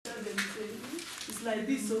It's like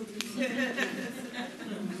this, so you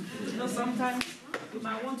know, sometimes you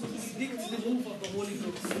might want to predict the move of the Holy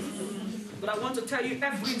Ghost. But I want to tell you,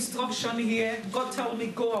 every instruction here, God tell me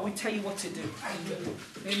go, I will tell you what to do.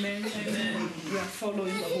 Amen. Amen. We are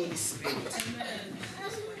following the Holy Spirit. Amen.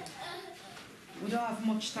 We don't have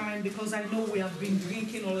much time because I know we have been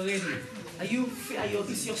drinking already.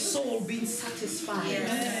 Is your soul being satisfied?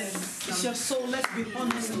 Yes. Is your soul, let's be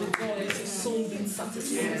honest with God, is your soul being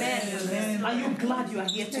satisfied? Yes. Are you glad you are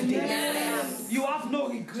here today? Yes. You have no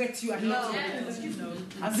regret you are here today? No.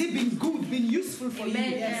 Has it been good, been useful for you?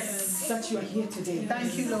 Yes. That you are here today?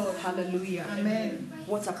 Thank you, Lord. Hallelujah. Amen.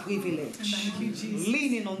 What a privilege. Thank you, Jesus.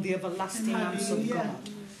 Leaning on the everlasting arms of God.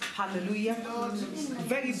 Hallelujah.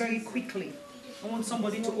 Very, very quickly. I want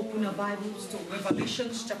somebody to open their Bibles to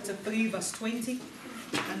Revelations chapter 3 verse 20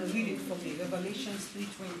 and read it for me. Revelations 3:20,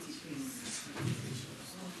 please.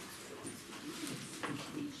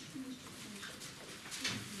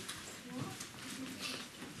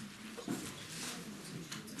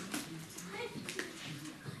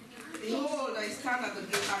 Behold, I stand at the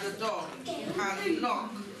door and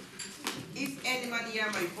knock. If any man hear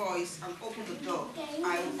my voice and open the door,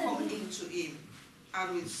 I will come into him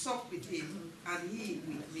and will sup with him and he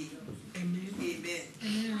with me. Amen. Amen.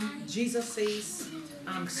 Amen. Jesus says,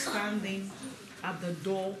 I'm standing at the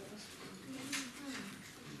door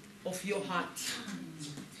of your heart,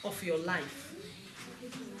 of your life.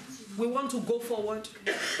 We want to go forward.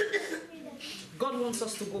 God wants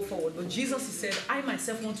us to go forward. But Jesus said, I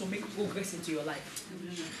myself want to make progress into your life.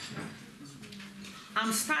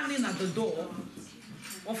 I'm standing at the door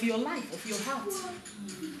of your life, of your heart.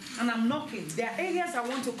 And I'm knocking. There are areas I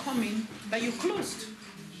want to come in that you closed.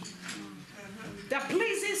 There are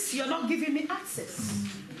places you're not giving me access.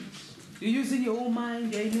 You're using your own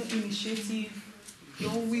mind, your own initiative,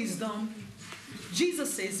 your own wisdom.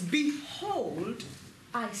 Jesus says, behold,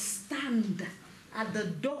 I stand at the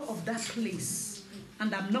door of that place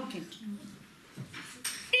and I'm knocking.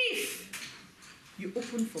 If you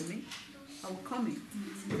open for me, I will come in.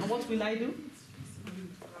 And what will I do?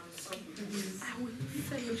 I will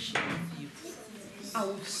fellowship with you. I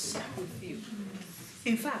will sup with you.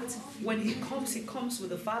 In fact, when he comes with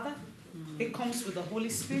the Father, he comes with the Holy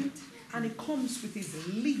Spirit, and he comes with his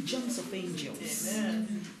legions of angels.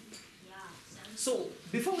 Amen. So,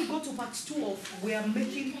 before we go to part 2 of we are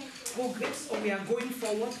making progress or we are going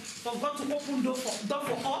forward, for God to open door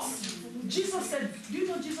for us, Jesus said, do you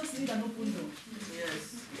know Jesus needs an open door?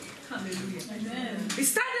 Yes. Hallelujah. Amen.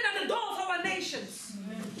 He's standing at the door of our nations.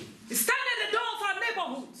 Amen. He's standing at the door of our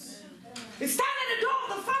neighborhoods. He's standing at the door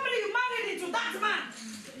of the family you married into, that man.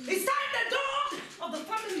 He's standing at the door of the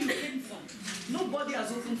family you came from. Nobody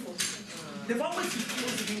has opened for you. They've always been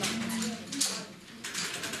closing in.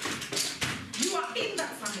 You are in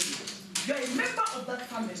that family. You are a member of that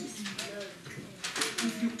family.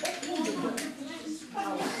 If you open the door, I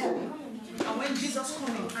will come. And when Jesus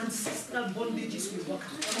comes in, ancestral bondages will walk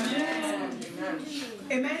out. Amen. Amen.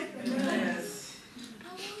 Amen. Yes.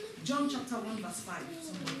 John chapter 1 verse 5.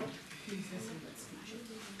 Somebody, please listen to that scripture.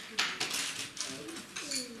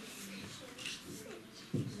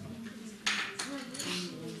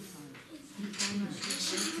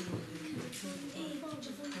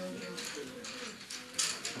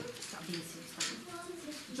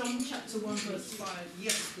 John chapter 1 verse 5.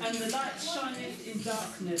 Yes. And the light shineth in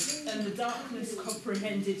darkness, and the darkness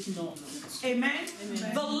comprehended not. Amen.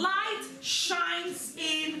 Amen. The light shines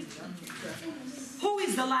in. Who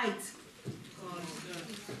is the light?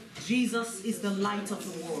 Jesus is the light of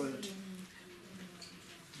the world.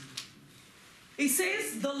 It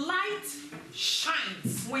says the light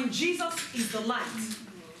shines when Jesus is the light.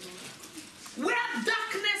 Where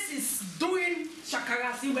darkness is doing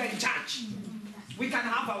shakarasi, we're in charge. We can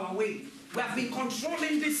have our way. We have been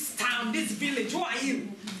controlling this town, this village. Who are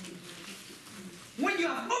you? When you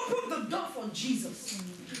have opened the door for Jesus,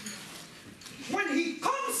 when he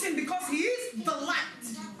comes in, because he is the light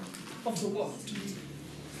of the world.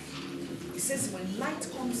 He says when light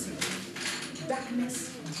comes in,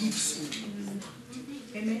 darkness gives way.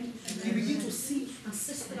 Amen. You begin to see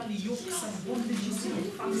ancestral yokes and bondages in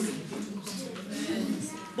your family.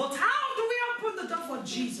 But how do we open the door for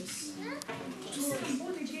Jesus? To say,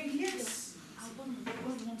 born again, yes.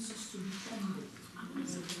 God wants us to be humble.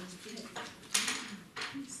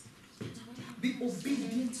 Be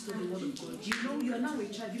obedient to the word of God. You know you are now a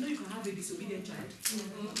child. You know you can have a disobedient child.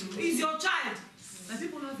 He's your child. And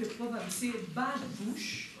people have a proverb, say, bad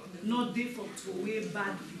bush, not day for away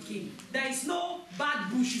bad pikin. There is no bad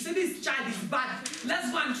bush. You say this child is bad.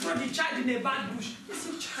 Let's go and throw the child in a bad bush. It's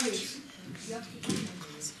your child. You have to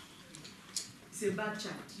it's is a bad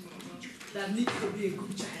child that needs to be a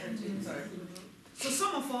good child. So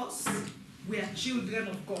some of us, we are children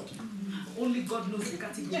of God. Only God knows the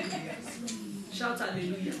category we are. Shout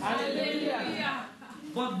hallelujah. Hallelujah.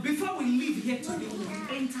 But before we leave here today, we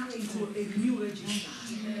enter into a new register.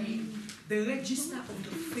 The register of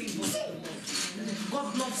the favor of the Lord.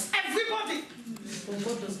 God loves everybody, but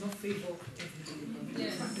God does not favor everybody.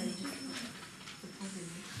 Yes.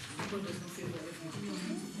 God does not favor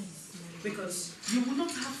everybody. Because you will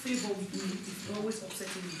not have favor with me if you're always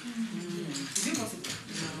upsetting me. Is it possible?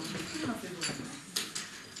 No. You don't have favor with me.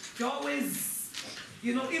 You're always,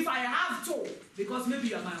 if I have to, because maybe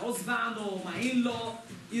you're my husband or my in-law,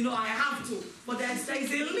 I have to. But there is a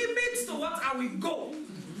limit to what I will go.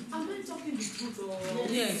 Am I talking the truth or?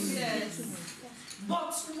 Yes.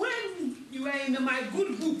 But when you are in my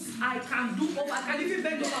good books, I can even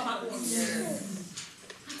bend over backwards. Yes.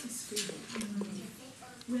 That is favor.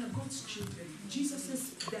 We are God's children. Jesus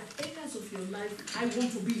says, there are areas of your life I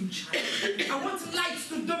want to be in charge. I want light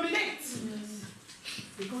to dominate.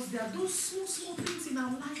 Because there are those small things in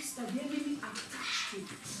our lives that the enemy attached to.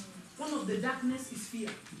 One of the darkness is fear.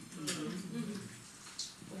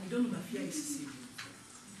 But we don't know that fear is sin.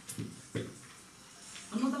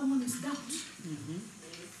 Another one is doubt.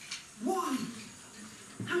 One,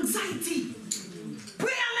 anxiety,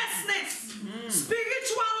 prayerlessness,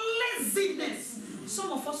 spiritual laziness.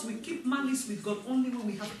 Some of us, we keep malice with God only when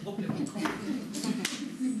we have a problem with God.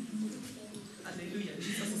 Hallelujah.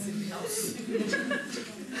 Jesus is in the house.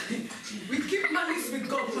 We keep malice with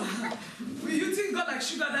God. You think God like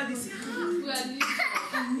sugar daddy? Say,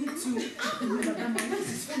 I need to.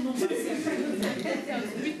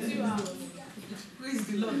 Praise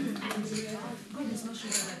the Lord. God is not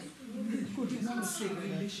sugar daddy. God is not a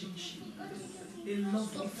relationship. A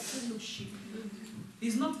love of fellowship.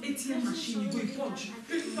 It's not ATM machine, you go and punch.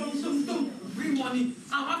 Bring money.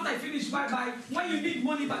 And after I finish, bye-bye. When you need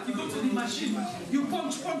money back, you go to the machine. You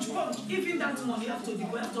punch. Even that money, you have to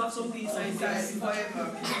have something inside. You have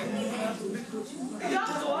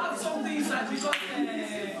to have something inside because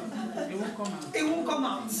it won't come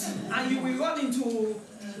out. And you will run into...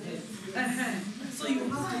 So you have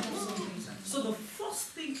to have something inside. So the first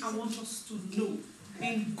thing I want us to know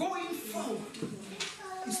in going forward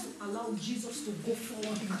is to allow Jesus to go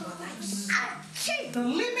forward in our lives. The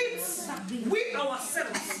limits we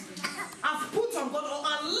ourselves have put on God or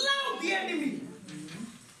allow the enemy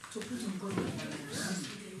to put on God in our lives.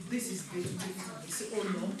 This is great. You say, oh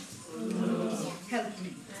Lord, help me.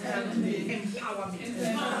 Empower me.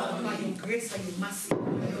 By your grace and your mercy.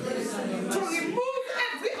 To remove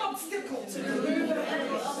every obstacle.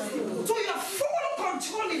 To your full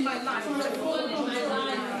control in my life.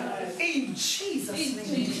 In Jesus'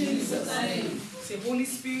 name. Say, Holy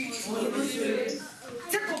Spirit,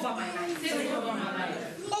 take over my life.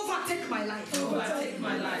 Overtake my life. Fill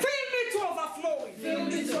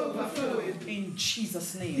me to overflowing. In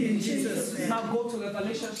Jesus' name. Now go to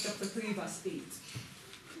Revelation chapter 3 verse 8.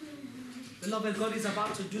 Beloved, God is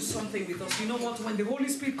about to do something with us. You know what? When the Holy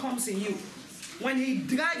Spirit comes in you, when He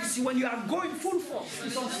drives you, when you are going full force,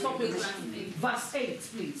 it's unstoppable. Verse 8,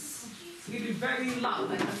 please. Read it very loud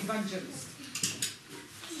like an evangelist.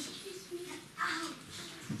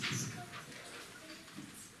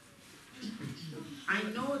 I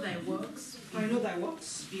know thy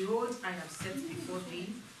works. Behold, I have set before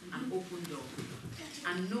thee an open door,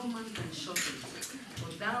 and no man can shut it.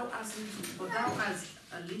 For thou hast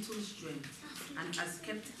a little strength, and hast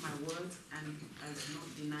kept my word, and hast not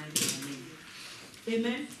denied my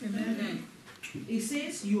name. Amen. It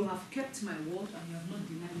says, you have kept my word and you have not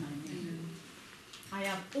denied my name. I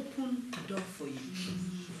have opened the door for you.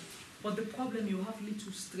 But the problem, you have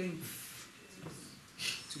little strength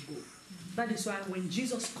to go. That is why when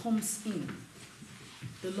Jesus comes in,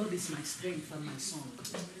 the Lord is my strength and my song.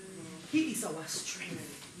 He is our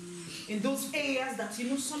strength. In those areas that,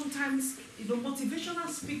 sometimes, motivational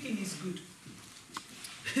speaking is good.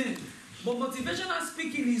 But motivational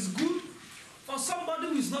speaking is good for somebody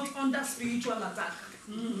who is not under spiritual attack.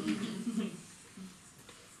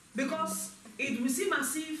 Because it will seem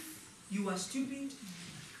as if you are stupid,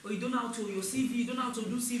 or you don't know how to your CV, you don't know how to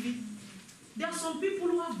do CV. There are some people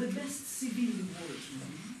who have the best CV in the world.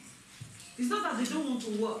 It's not that they don't want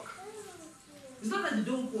to work. It's not that they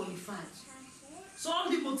don't qualify. So all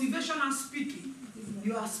the motivational speaking,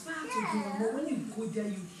 you aspire to do, but when you go there,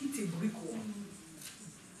 you hit a brick wall.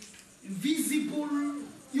 Visible,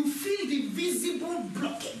 you feel the visible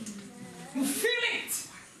blocking. You feel it.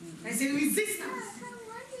 There's a resistance.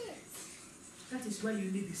 That is why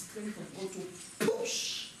you need the strength of God to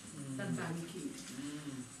push that barricade.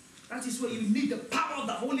 That is where you need the power of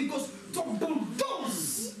the Holy Ghost to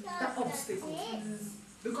bulldoze that obstacle.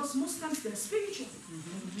 Because most times they're spiritual.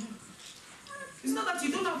 It's not that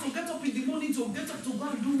you don't have to get up in the morning to get up to go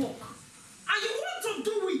and do work. And you want to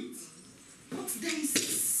do it. But there is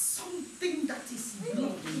something that is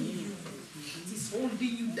blocking you. That is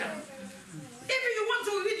holding you down. Even you want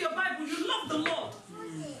to read your Bible, you love the Lord.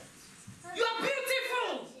 You are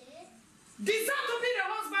beautiful. Desire to be the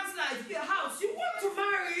husband's life, your house. You want to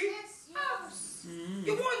marry. House.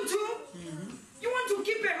 You want to. You want to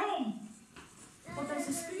keep a home. But there's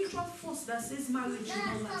a spiritual force that says marriage should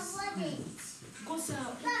not last. God said,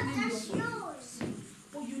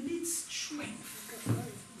 but you need strength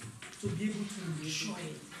to be able to enjoy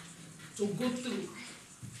it, to go through.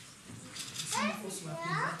 Some of us who have been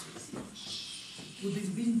battled.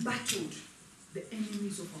 We've been battled, the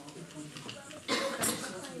enemies of our open door.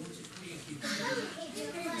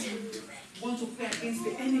 Want to pray against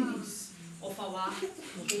the enemies of our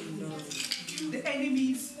open door. The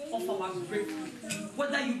enemies of our breakthrough.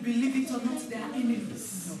 Whether you believe it or not, they are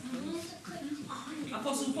enemies.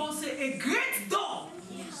 Apostle Paul said, a great door,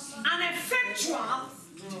 an effectual,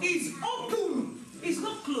 is open. It's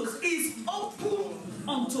not closed. It's open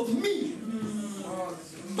unto me.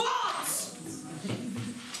 But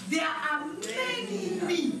there are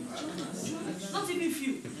many, not even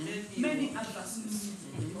few, many adversaries.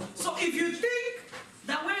 So if you think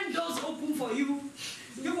that when doors open for you,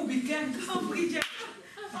 you will begin, come, Bridget.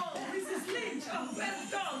 Oh, Mrs. Lynch, oh, well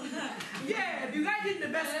done. Yeah, be riding the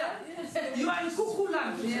best car. You are in cuckoo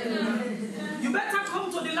land. You better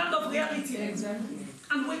come to the land of reality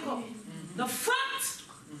and wake up. The fact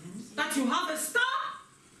that you have a star,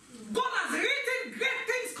 God has written great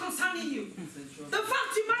things concerning you. The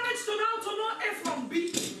fact you managed to know A from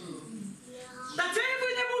B, that you're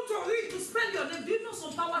even able to read, to spell your name. Do you know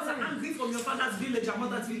some powers are angry from your father's village and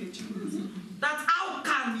mother's village? That how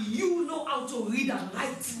can you know how to read and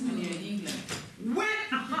write? When you're in England.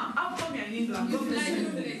 How come you're in England?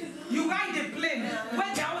 You ride a plane.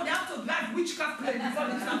 When they have to drive witchcraft plane before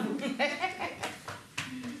they travel.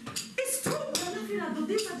 It's true.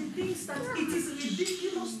 These are the things that it is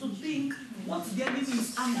ridiculous to think what the enemy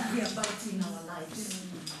is angry about in our lives.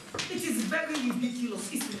 It is very ridiculous.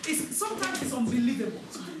 Sometimes it's unbelievable.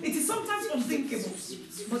 It is sometimes unthinkable.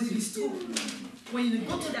 But it is true. When you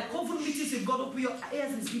go to their covenant meetings, you God open your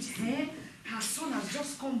ears and speech. Hey, her son has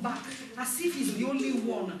just come back as if he's the only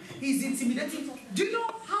one. He's intimidating. Do you know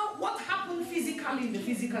what happened physically in the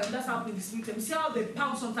physical? And that's how in the spirit. You see how they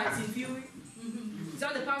pound sometimes in fury? See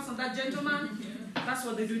how they pound on that gentleman? That's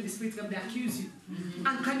what they do in the spirit realm. They accuse you.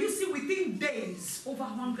 And can you see within days, over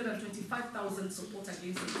 125,000 support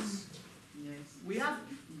against us? Yes. We have,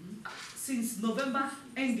 since November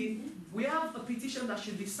ending, we have a petition that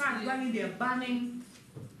should be signed wherein they are banning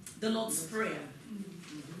the Lord's Prayer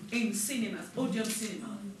in cinemas, Odeon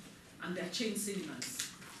Cinema, and their chain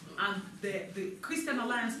cinemas. And the Christian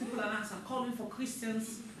Alliance, People Alliance are calling for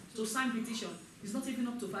Christians to sign petition. It's not even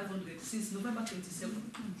up to 500 since November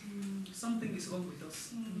 27. Something is wrong with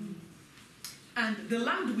us. And the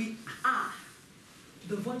land we are,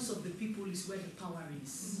 the voice of the people is where the power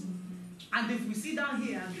is. And if we sit down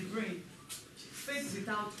here and we pray, faith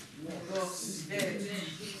without works is dead.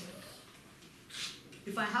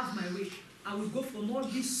 If I have my way, I will go from all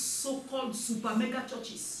these so-called super mega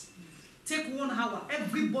churches. Take 1 hour,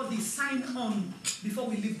 everybody sign on before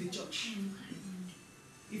we leave the church.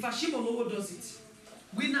 If Ashimolowo does it,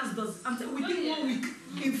 Winners does it. Within 1 week,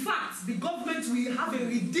 in fact, the government will have a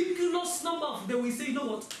ridiculous number of, they will say, you know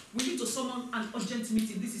what, we need to summon an urgent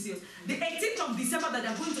meeting. This is yours. The 18th of December that they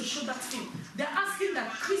are going to show that film, they're asking that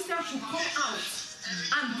Christians should come out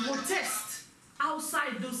and protest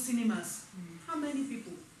outside those cinemas. How many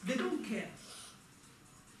people? They don't care.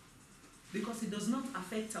 Because it does not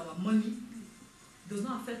affect our money, it does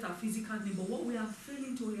not affect our physical need, but what we are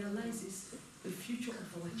failing to realize is the future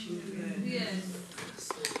of our children. Yes.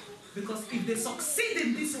 Because if they succeed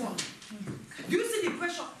in this one, do you see the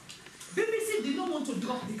pressure? BBC did not want to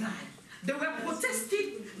drop the guy. They were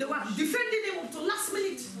protesting, they were defending him up to last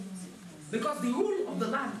minute. Because the rule of the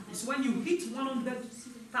land is when you hit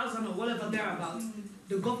 100,000 or whatever thereabout,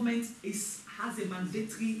 the government has a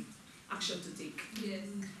mandatory action to take. Yes.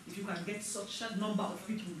 If you can get such a number of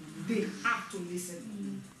people, they have to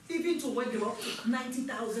listen. Even to when they were up to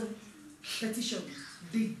 90,000 petitions,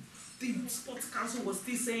 the sports council was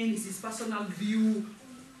still saying it's his personal view.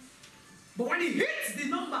 But when he hits the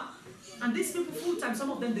number, and these people full time,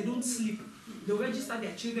 some of them they don't sleep. They register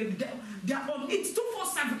their children. They are on it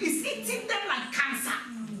 247. It's eating them like cancer.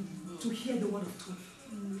 To hear the word of truth.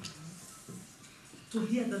 To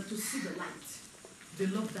hear them, to see the light. They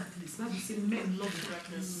love darkness. Bible says men love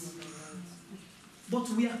darkness. But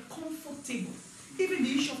we are comfortable. Even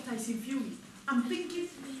the issue of Tyson Fury. I'm thinking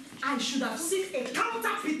I should have seen a counter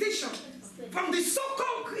petition from the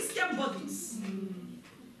so-called Christian bodies.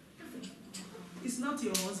 It's not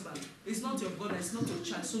your husband. It's not your brother. It's not your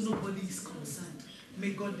child. So nobody is concerned.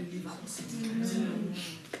 May God deliver us.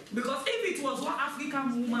 Because if it was one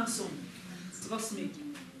African woman's son, trust me.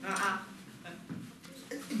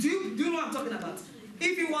 Do you know what I'm talking about?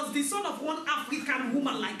 If it was the son of one African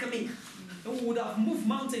woman like me, we would have moved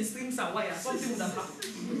mountains, strings, and wires. Something would have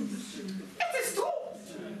happened. It is true.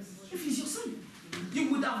 If it's your son, you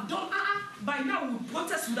would have done. By now,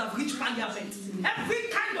 protests would have reached Parliament. Every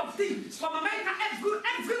kind of thing from America,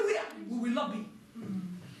 everywhere, we will lobby.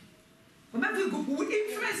 From every group, we will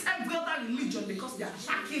influence every other religion because they are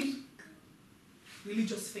attacking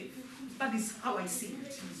religious faith. That is how I see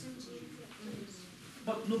it.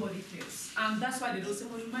 But nobody cares. And that's why they don't say,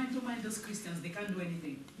 well, don't mind those Christians, they can't do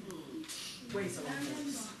anything. Where is our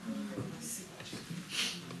voice?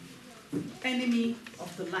 Enemy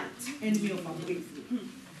of the light, enemy of our breakthrough.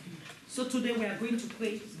 So today we are going to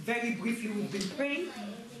pray. Very briefly, we've been praying.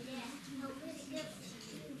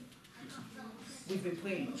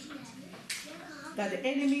 That the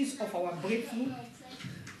enemies of our breakthrough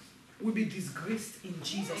will be disgraced in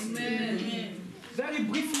Jesus' name. Amen. Very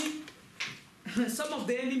briefly, some of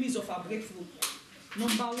the enemies of our breakthrough.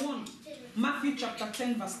 Number 1, Matthew chapter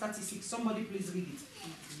 10 verse 36. Somebody please read it.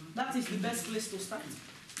 That is the best place to start.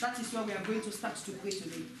 That is where we are going to start to pray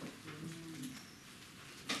today.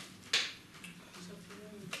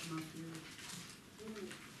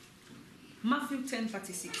 Matthew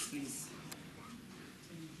 10:36, please.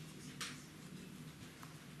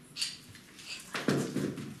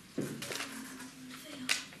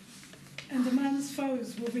 And a man's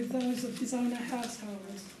foes will be those of his own household.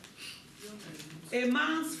 A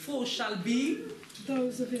man's foe shall be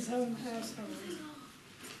those of his own household.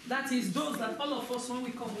 That is those that all of us, when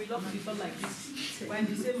we come, we lock the door like this. We're in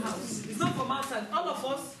the same house. It's not from outside. All of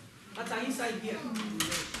us that are inside here.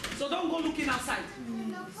 So don't go looking outside.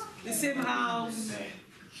 The same house.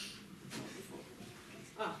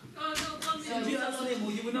 In Jesus'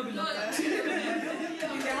 name, you will not be locked out.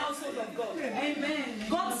 In the household of God. Amen.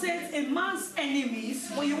 God says a man's enemies,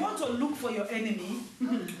 when you want to look for your enemy,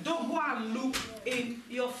 don't go and look in,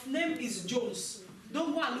 your name is Jones.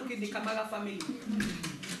 Don't go and look in the Kamara family.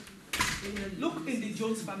 Look in the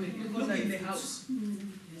Jones family. Look in the house.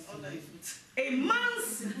 A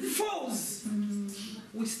man's foes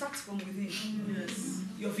will start from within. Yes.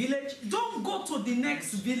 Your village. Don't go to the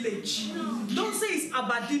next village. Don't say it's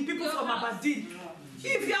Aberdeen. People from Aberdeen.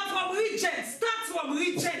 If you are from Regent, start from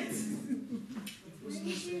Regent.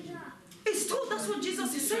 It's true. That's what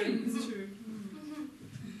Jesus is saying. It's true.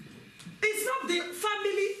 It's not the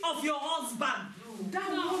family of your husband.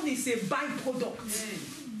 That one is a byproduct.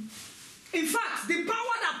 In fact, the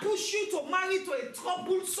power that pushes you to marry to a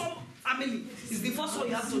troublesome family is the first one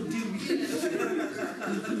you have to deal with.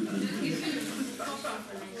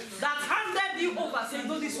 That handed you over, saying,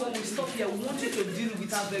 no, this one will stop here. We want you to deal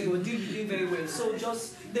with her very well, deal with him very well. So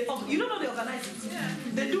just, you don't know they organize it.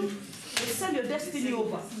 They do. They send your destiny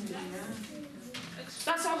over.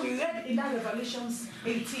 That's how we read in that Revelations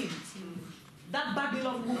 18. That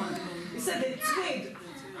Babylon woman. It said they trade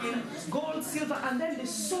in gold, silver, and then the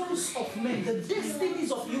souls of men, the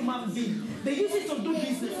destinies of human beings. They use it to do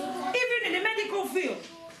business. Even in the medical field,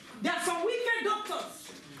 there are some wicked doctors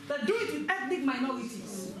that do it with ethnic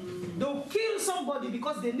minorities. They'll kill somebody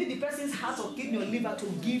because they need the person's heart or kidney or liver to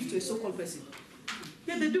give to a so-called person.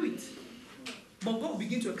 Yeah, they do it. But God will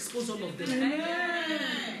begin to expose all of them. Amen.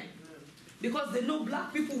 Because they know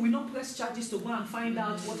black people will not press charges to go and find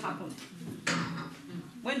out what happened.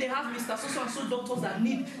 When they have Mr. So-and-so doctors that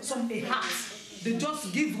need a heart, they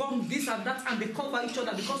just give wrong this and that and they cover each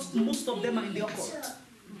other because most of them are in the occult.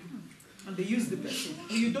 And they use the person.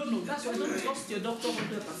 And you don't know. That's why don't trust your doctor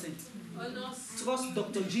 100%. Trust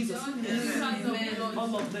Dr. Jesus. Amen.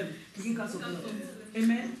 All of them. Drinkers of blood.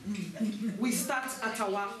 Amen. We start at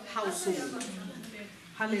our household.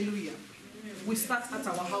 Hallelujah. We start at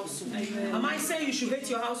our household. Amen. Am I saying you should hate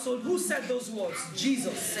your household? Who said those words?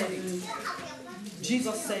 Jesus said it.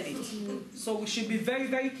 Jesus said it. So we should be very,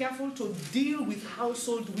 very careful to deal with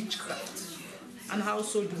household witchcraft and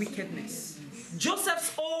household wickedness.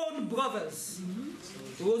 Joseph's own brothers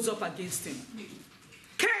rose up against him.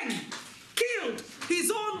 Cain killed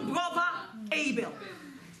his own brother Abel.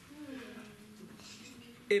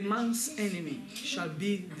 A man's enemy shall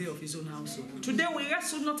be the of his own household. Today we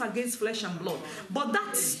wrestle not against flesh and blood, but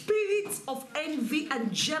that spirit of envy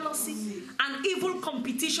and jealousy and evil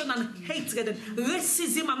competition and hatred and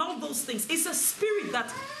racism and all those things. It's a spirit that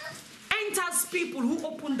enters people who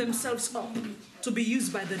open themselves up to be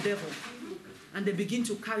used by the devil, and they begin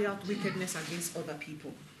to carry out wickedness against other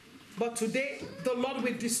people. But today, the Lord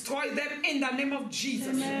will destroy them in the name of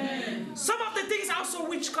Jesus. Amen. Some of the things also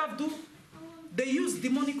witchcraft do, they use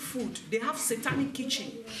demonic food. They have satanic kitchen.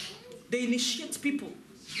 They initiate people.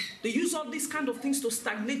 They use all these kind of things to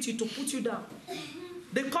stagnate you, to put you down.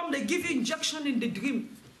 They come, they give you injection in the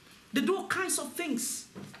dream. They do all kinds of things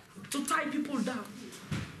to tie people down,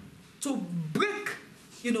 to break,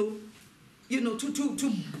 to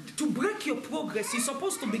break your progress. You're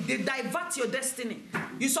supposed to be, they divert your destiny.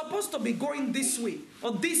 You're supposed to be going this way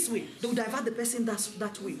or this way. They'll divert the person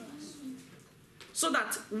that way. So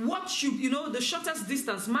that what you, the shortest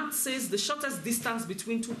distance, Mark says the shortest distance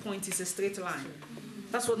between 2 points is a straight line.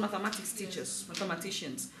 That's what mathematics teaches,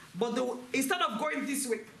 mathematicians. But instead of going this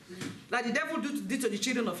way, like the devil did to the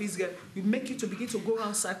children of Israel, you make it to begin to go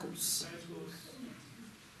around circles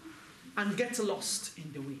and get lost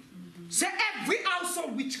in the way. Say every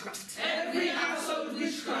household witchcraft. Every household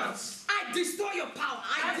witchcraft. I destroy your power.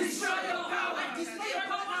 I destroy your power. I destroy your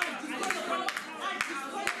power. I destroy your power. I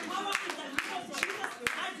destroy your power in the name of Jesus.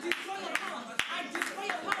 I destroy your power. I destroy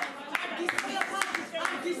your power. I destroy your power. I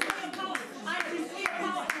destroy your power. I destroy your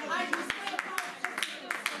power. I destroy your power.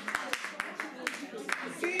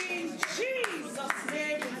 In Jesus'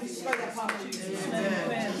 name, we destroy your power.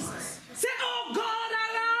 Amen. Say, oh God,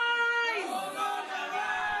 arise. Oh God,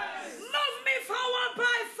 arise. Move me forward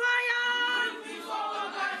by fire. Move me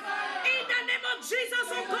forward by fire. In the name of Jesus,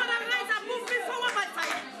 oh God, arise and move me forward by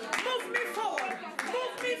fire. Move me forward.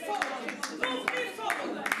 Move me forward. Move me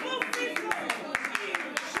forward. Move me forward.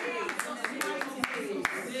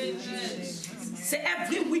 In Jesus' name. Say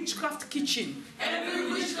every witchcraft kitchen.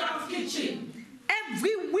 Every witchcraft kitchen.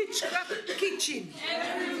 Every witchcraft kitchen.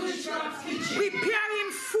 Every witchcraft kitchen.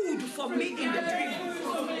 Preparing food for me in the dream.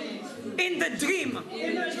 In the dream.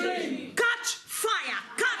 In the dream. Catch fire.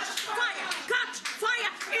 Catch fire. Catch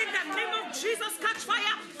fire. In the name of Jesus, catch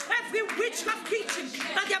fire. Every witchcraft kitchen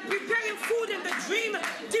that they are preparing food in the dream,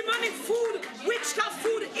 demonic food, witchcraft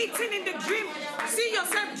food, eating in the dream. See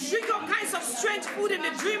yourself drink all kinds of strange food in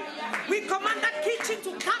the dream. We command that kitchen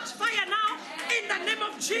to catch fire now. In the name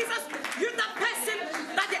of Jesus, you're the person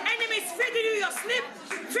that the enemy is feeding you your sleep,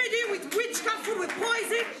 feeding you with witchcraft food, with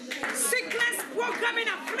poison, sickness, programming,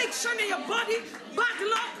 affliction in your body, bad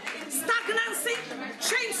luck, stagnancy,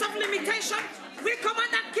 chains of limitation. We command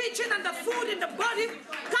that kitchen and the food in the body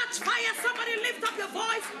catch fire. Somebody lift up your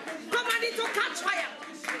voice. Command it to catch fire.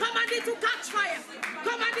 Command it to catch fire.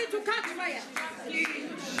 Command it to catch fire.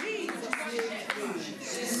 In Jesus'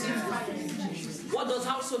 name. What does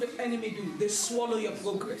household enemy do? They swallow your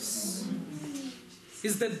progress.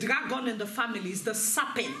 It's the dragon in the family. It's the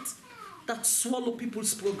serpent that swallow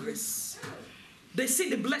people's progress. They see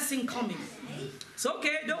the blessing coming. So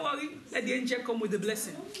okay, don't worry. Let the angel come with the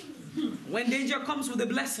blessing. When the angel comes with the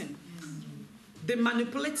blessing, they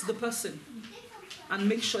manipulate the person and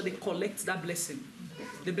make sure they collect that blessing.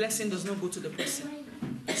 The blessing does not go to the person.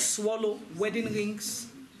 They swallow wedding rings.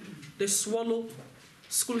 They swallow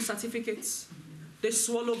school certificates. They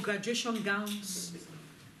swallow graduation gowns.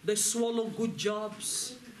 They swallow good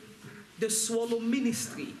jobs. They swallow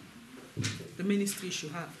ministry. The ministry you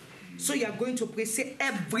should have. So you are going to pray, say,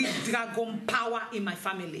 every dragon power in my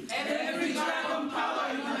family. Every dragon power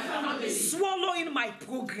in my family. Swallowing my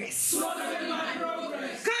progress. Swallowing my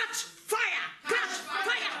progress. Catch fire. Catch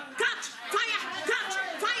fire. Catch fire. Catch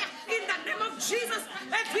fire. In the name of Jesus,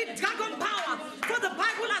 every dragon power. For the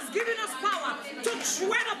Bible has given us power to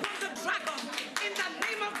tread upon the dragon. In the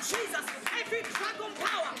name of Jesus, every dragon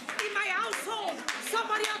power in my household.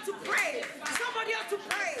 Somebody ought to pray. Somebody ought to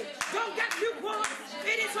pray. Don't get lukewarm.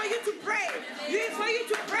 It is for you to pray. It is for you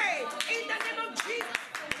to pray. In the name of Jesus.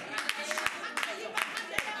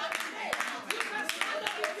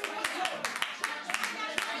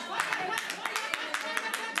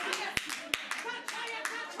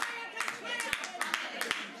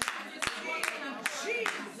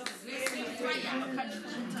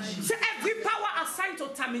 So every power assigned to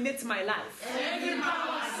terminate my life. Every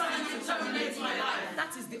power assigned to terminate my life.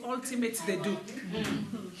 That is the ultimate they do.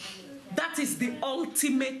 That is the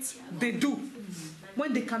ultimate they do.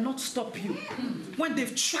 When they cannot stop you. When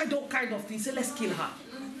they've tried all kinds of things. Say, let's kill her.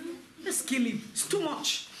 Let's kill him. It's too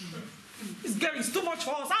much. It's too much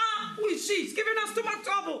for us. Who is she? It's giving us too much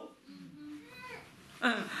trouble.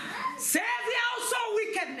 Say every household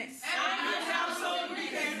wickedness. Every household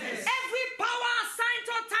wickedness.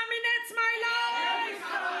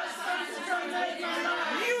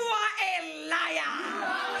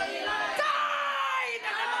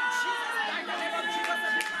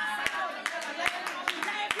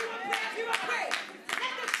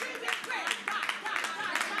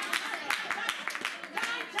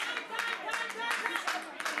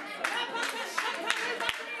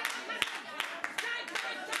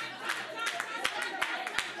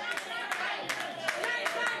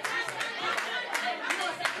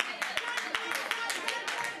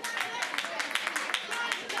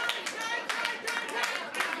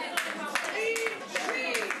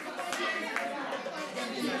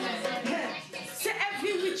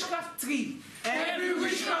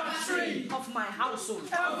 of my household,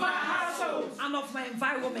 and of my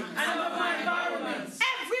environment,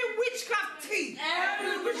 every witchcraft tree,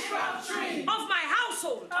 of my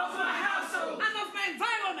household, and of my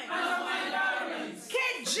environment,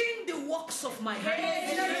 caging the works of my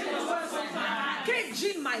hands,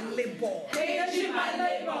 caging my labor, catch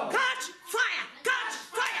fire, catch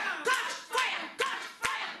fire, catch fire, catch fire, catch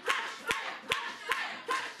fire, catch fire,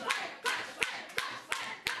 catch fire, catch fire,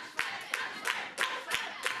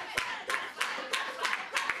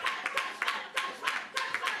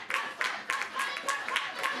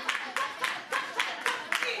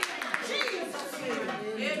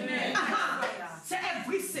 Amen. Say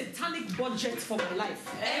every satanic budget for my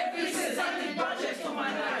life. every satanic budget for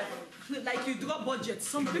my life. Like you draw budget.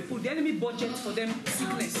 Some people, the enemy budget for them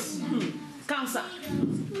sickness, cancer,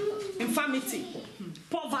 infirmity,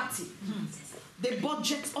 poverty. They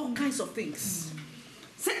budget all kinds of things.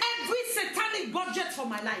 Say every satanic budget for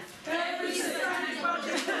my life. Every satanic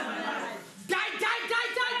budget for my life. Die, die, die,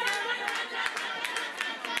 die, die.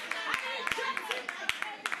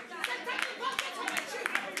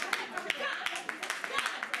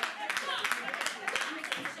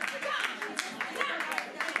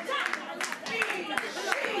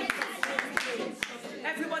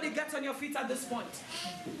 Everybody get on your feet at this point.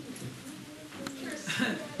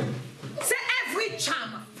 Say every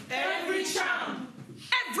charm, Every charm,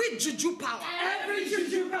 every juju power, every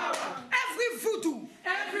juju power, every voodoo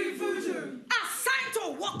every voodoo, assigned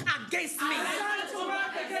to work against me. assigned to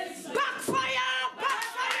work against me. Backfire!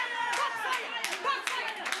 Backfire! Backfire!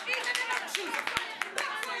 Backfire! In the name of Jesus!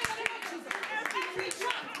 Backfire in the name of Jesus! Every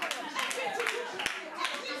trap! Every juju!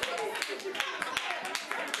 Every voodoo!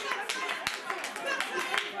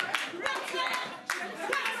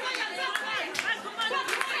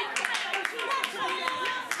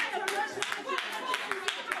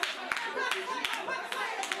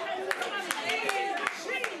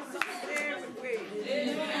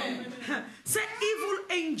 Say evil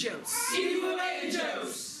angels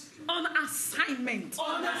on assignment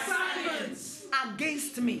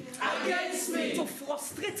against me to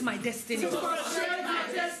frustrate my destiny, to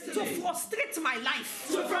frustrate my life.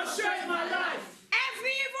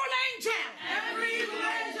 Every evil angel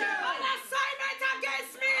on assignment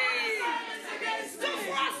against me to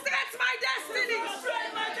frustrate my destiny.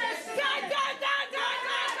 Die, die, die, die, die,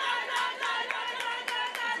 die,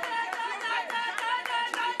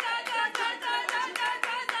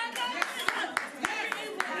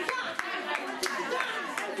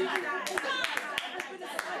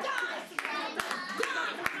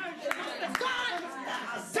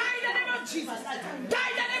 Jesus. Die in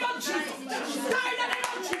the name of Jesus. Die in the name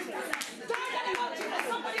of Jesus. Die in the name of Jesus.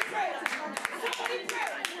 Somebody pray. Somebody pray.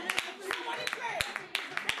 Somebody pray.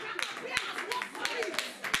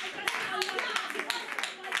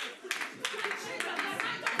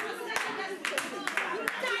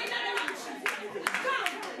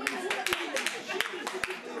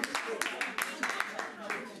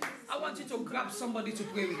 I want you to grab somebody to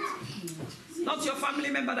pray with. Not your family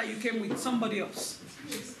member that you came with, somebody else.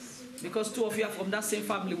 Because two of you are from that same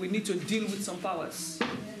family, we need to deal with some powers.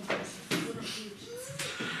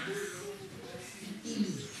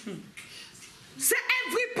 Say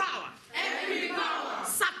every power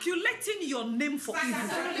circulating your name for evil.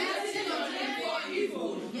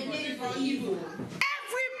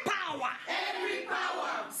 Every power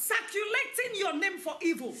circulating your name for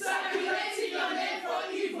evil.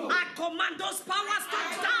 I command those powers to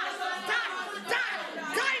die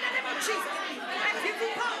in the name of Jesus. Every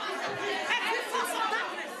evil power, every force of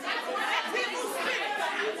darkness, every evil spirit,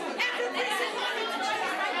 every principality,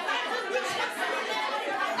 every witchcraft spirit,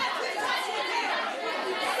 every force of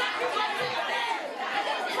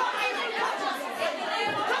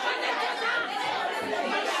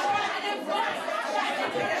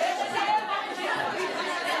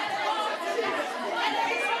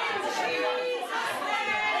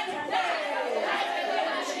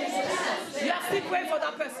you are still praying for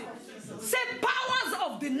that person. Say powers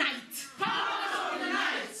of the night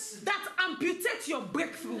that amputate your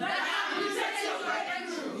breakthrough,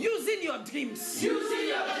 using your dreams.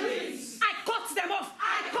 I cut them off.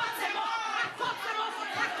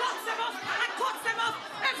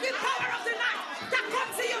 Every power of the night that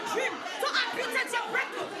comes in your dream to amputate your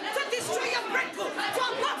breakthrough, to destroy your breakthrough, to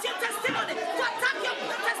abort your testimony, to attack your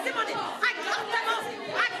testimony. I cut them off.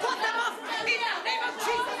 In the name of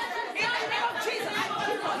Jesus. In the name of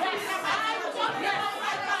Jesus.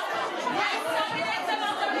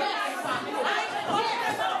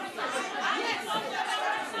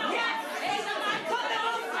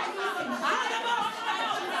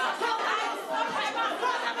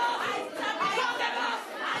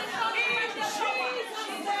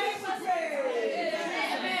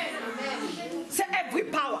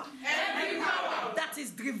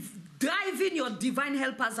 divine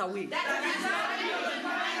helpers away.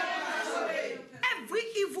 Every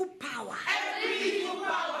evil power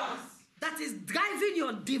that is driving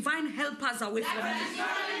your divine helpers away from you,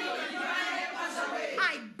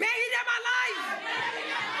 I beg